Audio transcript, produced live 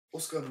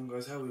What's going on,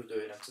 guys? How are we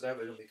doing? And today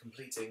we're going to be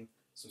completing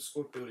some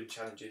squad building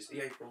challenges.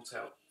 EA brought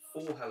out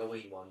 4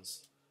 Halloween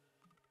ones.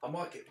 I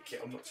might get the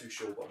kit, I'm not too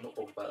sure, but I'm not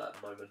bothered about that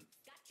at the moment.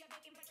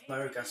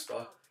 Mario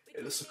Gaspar,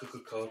 it looks like a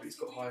good card, but he's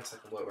got high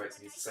attack and work rates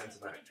and he's a centre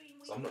back,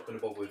 so I'm not going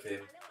to bother with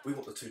him. We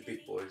want the 2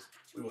 big boys.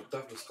 We want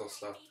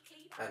Payet+Costa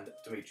and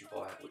Dimitri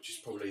Payet, which is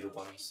probably the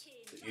ones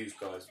that you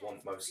guys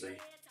want mostly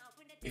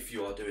if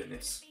you are doing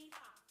this.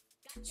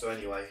 So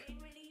anyway,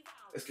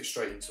 let's get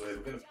straight into it.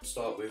 We're going to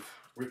start with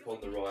Rip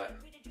on the right.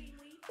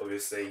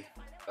 Obviously,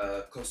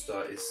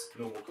 Costa is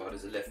normal card,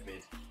 is a left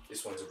mid.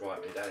 This one's a right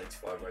mid, and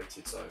 85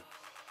 rated. So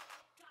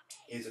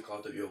here's a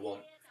card that you'll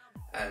want.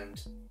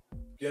 And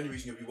the only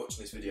reason you'll be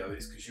watching this video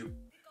is because you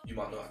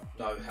might not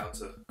know how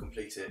to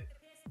complete it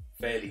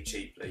fairly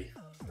cheaply,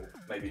 or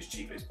maybe as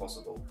cheaply as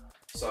possible.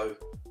 So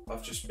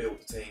I've just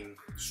built the team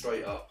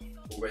straight up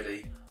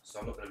already. So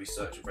I'm not going to be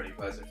searching for any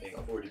players or anything.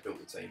 I've already built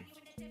the team.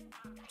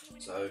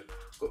 So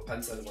I've got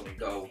Payet in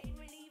goal.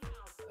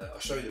 I'll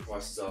show you the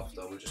prices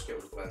after, we'll just get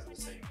all the players in the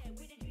team.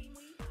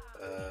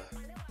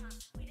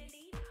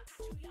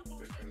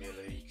 Premier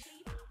League.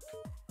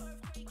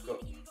 I've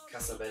got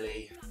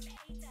Casabelli.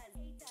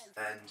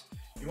 And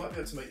you might be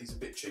able to make these a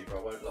bit cheaper, I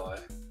won't lie.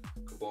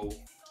 Cabal.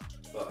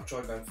 But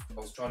I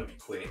was trying to be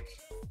quick.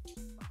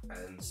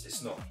 And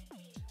it's not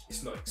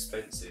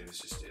expensive, it's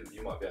just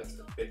you might be able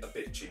to a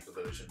bit cheaper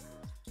version.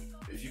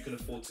 But if you can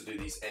afford to do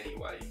these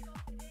anyway,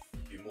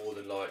 you're more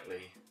than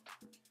likely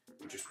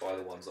we'll just buy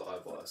the ones that I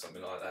buy,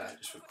 something like that,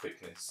 just for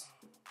quickness.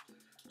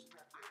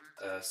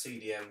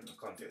 CDM,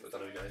 I can't think, I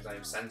don't know his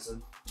name,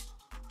 Sanson.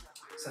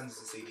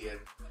 Sanson CDM.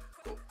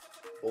 Got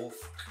Orf.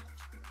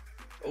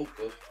 Oh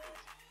god.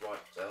 Right,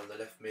 down the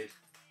left mid.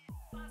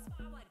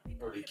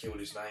 Probably killed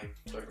his name,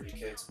 don't really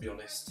care to be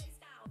honest.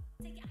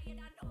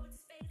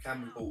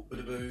 Cam, we bought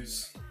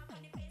Budaboos.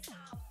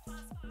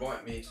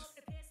 Right mid.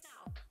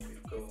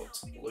 We've got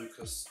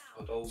Lucas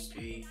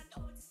Podolski.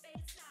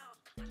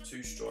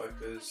 2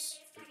 strikers.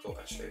 We've got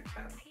actually a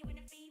Cam.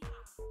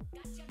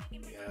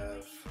 We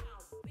have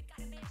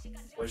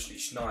Wesley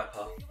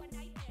Sniper.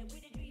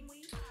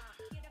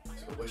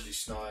 We've got Wesley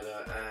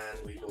Snyder,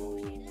 and we got.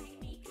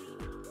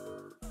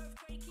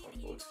 Can't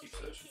afford to keep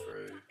searching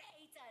through.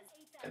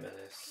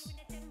 MLS.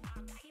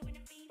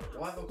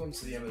 Why have I gone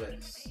to the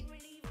MLS?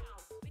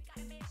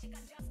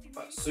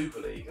 Right, Super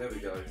League. There we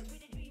go.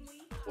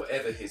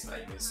 Whatever his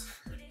name is.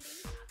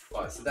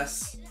 Right, so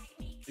this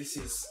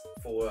is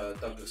for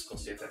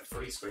Payet+Costa. You have to have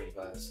 3 screen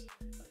players,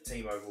 a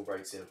team overall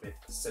rating of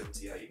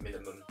 78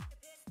 minimum,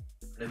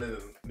 and a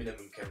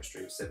minimum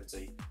chemistry of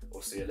 70,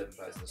 or see 11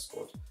 players in the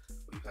squad.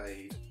 We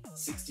paid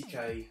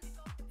 60k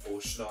for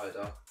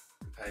Schneider,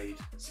 we paid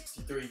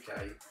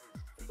 63k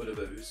for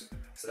Budaboos,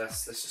 so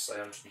let's just say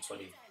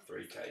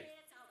 123k.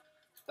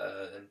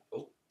 Then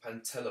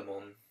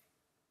Pantelimon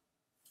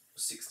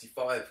was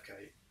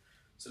 65k.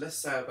 So let's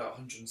say about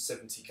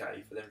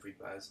 170k for them 3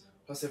 players,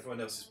 plus everyone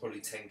else is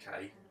probably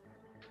 10k.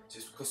 So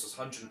it cost us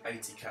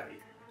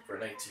 180k for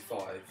an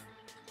 85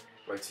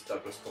 rated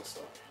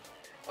Payet+Costa.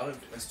 I don't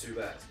think that's too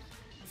bad.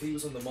 If he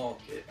was on the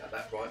market at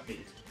that right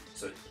mid,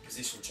 so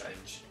position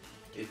change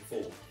in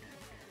form,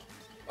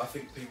 I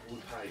think people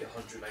would pay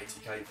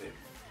 180k for him,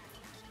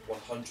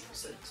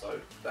 100%. So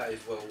that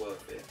is well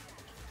worth it.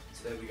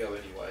 So there we go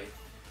anyway.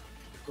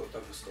 We've got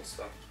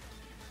Payet+Costa.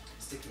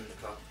 Stick him in the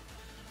cup.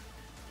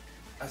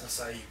 As I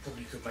say, you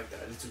probably could make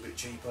that a little bit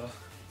cheaper,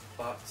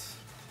 but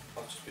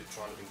I've just been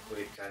trying to be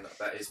quick, and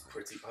that is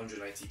pretty.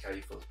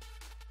 180k for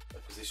a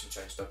position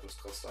change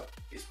Payet+Costa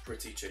is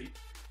pretty cheap.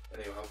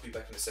 Anyway, I'll be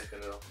back in a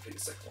second and I'll complete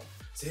the second one.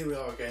 So here we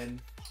are again,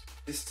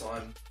 this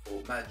time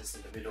for Madness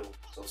in the middle.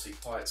 So obviously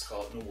Payet's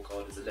card, normal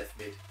card, is a left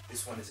mid.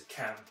 This one is a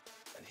Cam,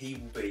 and he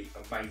will be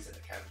amazing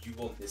at Cam. You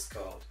want this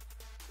card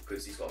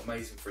because he's got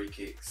amazing free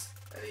kicks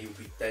and he will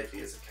be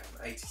deadly as a Cam.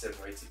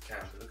 87 rated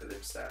Cam, look at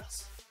them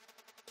stats.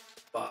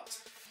 But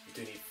you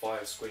do need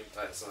 5 screen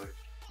players, so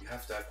you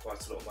have to have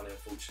quite a lot of money,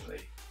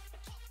 unfortunately,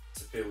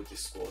 to build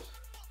this squad.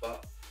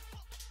 But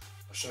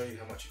I'll show you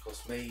how much it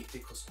cost me. It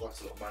did cost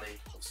quite a lot of money.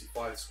 Obviously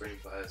 5 screen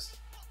players,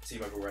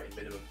 team overall rating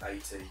minimum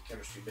 80,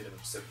 chemistry minimum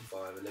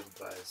 75, 11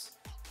 players.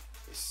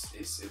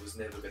 It was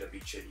never going to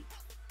be cheap.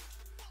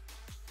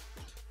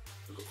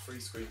 We've got 3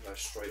 screen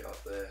players straight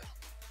up there.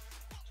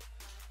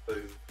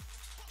 Boom.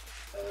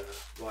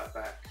 Right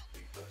back,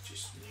 we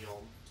purchased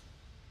Neon.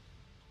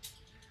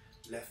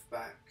 Left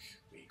back,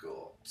 we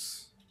got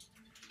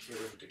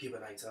Kieran the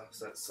Gibbinator,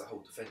 so that's the whole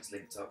defence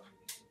linked up.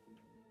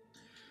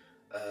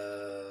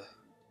 I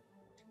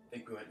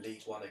think we went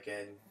League 1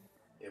 again.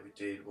 Yeah, we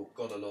did. Well,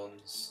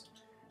 Gonalons.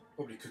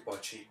 Probably could buy a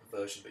cheaper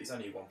version, but he's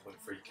only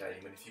 1.3k.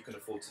 I mean, if you can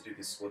afford to do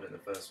this squad in the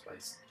first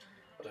place,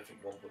 I don't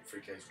think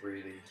 1.3k is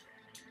really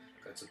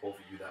going to bother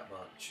you that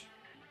much.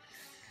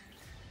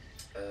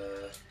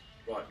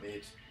 Right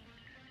mid.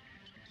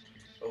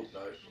 Oh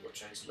no, we've got to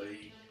change the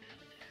league.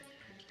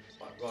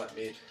 Right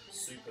mid,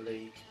 Super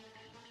League,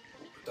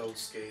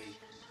 Podolski,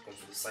 gone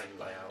for the same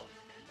layout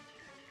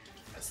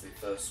as the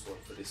first squad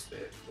for this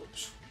bit. We've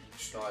got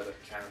Schneider,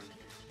 Cam,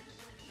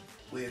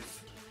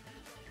 with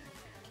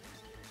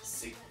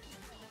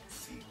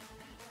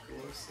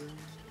person.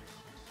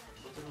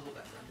 I don't know what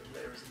that random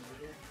letter is in the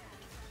middle.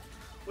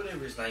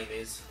 Whatever his name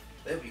is,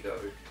 there we go.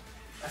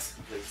 That's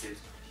completed.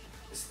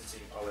 This is the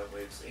team I went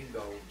with. So in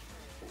goal,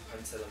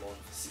 Pantelimon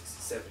for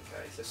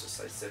 67k. So let's just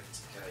say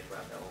 70k,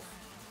 round that off.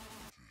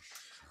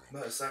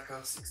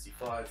 Mertesacker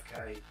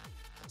 65k.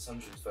 That's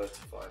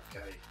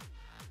 135k.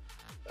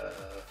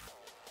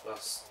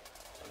 Plus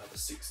another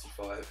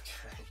 65k.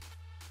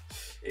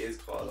 It is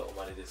quite a lot of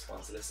money this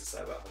one, so let's just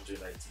say about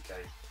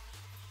 180k.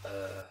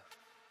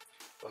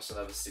 Plus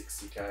another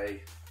 60k,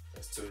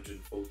 that's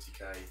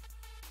 240k.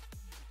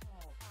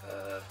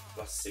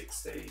 Plus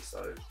 60,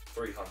 so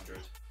 300.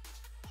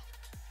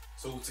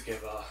 So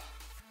altogether,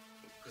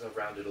 because I've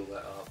rounded all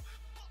that up,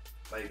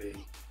 maybe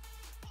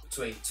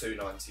between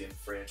 290 and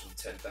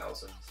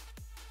 310,000.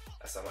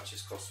 That's how much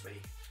it's cost me.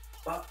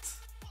 But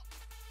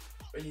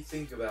when you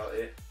think about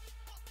it,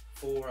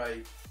 for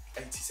a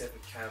 87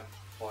 cam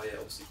Payet,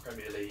 obviously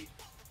Premier League,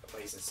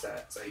 amazing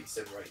stats,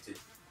 87 rated,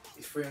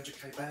 is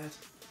 300k bad?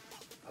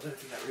 I don't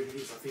think that really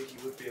is. I think he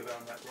would be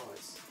around that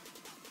price.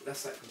 But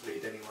that's that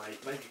completed anyway.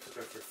 Maybe you could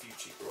go for a few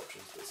cheaper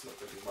options, but it's not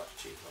going to be much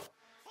cheaper.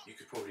 You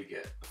could probably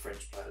get a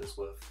French player that's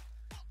worth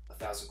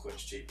 1,000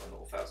 coins cheaper,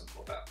 not 1,000,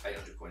 about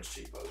 800 coins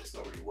cheaper. It's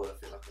not really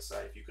worth it, like I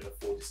say. If you can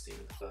afford this team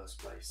in the first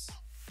place,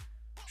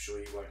 I'm sure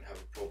you won't have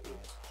a problem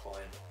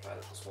buying a player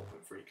that costs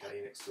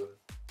 1.3k next to him.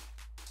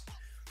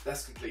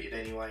 That's completed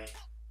anyway.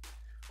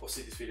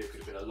 Obviously this video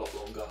could have been a lot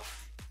longer.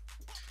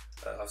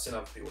 I've seen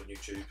other people on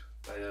YouTube,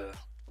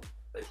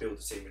 they build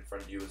the team in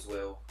front of you as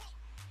well.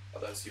 I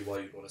don't see why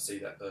you'd want to see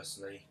that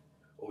personally.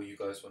 All you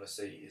guys want to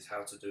see is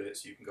how to do it,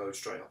 so you can go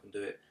straight up and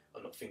do it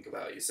and not think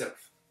about it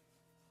yourself.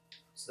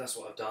 So that's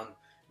what I've done.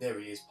 There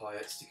he is,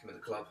 Payet, stick him at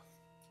the club.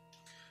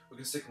 We're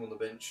going to stick him on the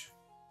bench.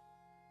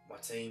 My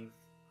team,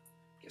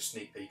 get a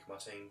sneak peek of my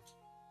team.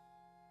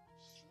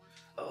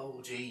 Oh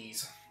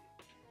jeez,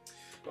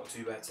 not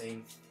too bad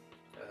team.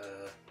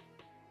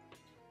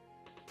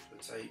 We'll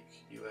take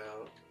you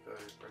out, go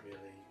Premier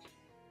League.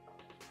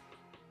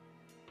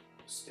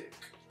 Stick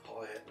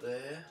Payet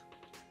there.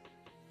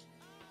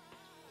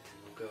 And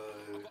we'll go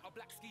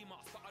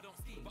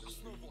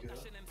Bundesliga.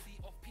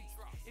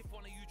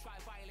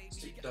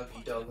 Stick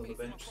Dougie Doug on the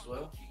bench as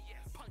well.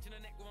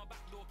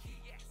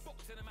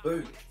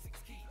 Boom.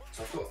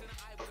 So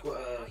I've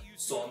got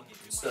Son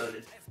and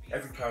Sterling.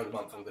 Every player of the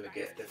month I'm going to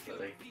get,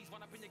 definitely.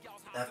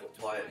 Now I've got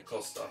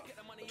Payet+Costa.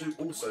 I do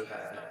also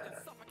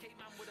have...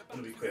 I'm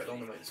going to be quick, I don't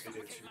want to make this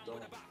video too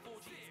long.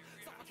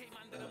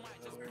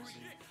 Where is he?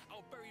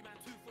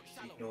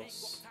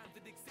 Ignos.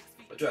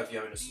 I do have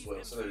Jonas as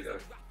well, so there we go.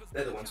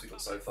 They're the ones we've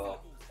got so far.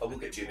 I will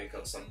get Jimmy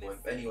at some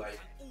point. But anyway,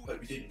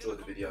 hope you did enjoy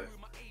the video.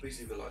 Please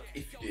leave a like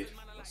if you did.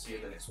 I'll see you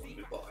in the next one.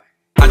 Goodbye.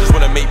 I just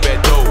wanna make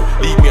bad dough,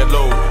 leave me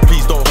alone.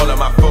 Please don't holler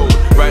my phone.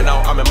 Right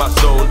now I'm in my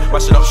zone,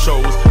 mashing up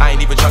shows. I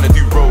ain't even trying to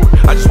do road.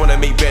 I just wanna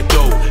make bad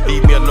dough,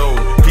 leave me alone.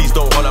 Please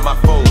don't holler my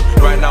phone.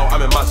 Right now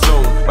I'm in my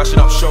zone, mashing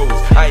up shows.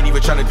 I ain't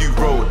even trying to do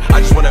road.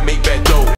 I just wanna make bad dough.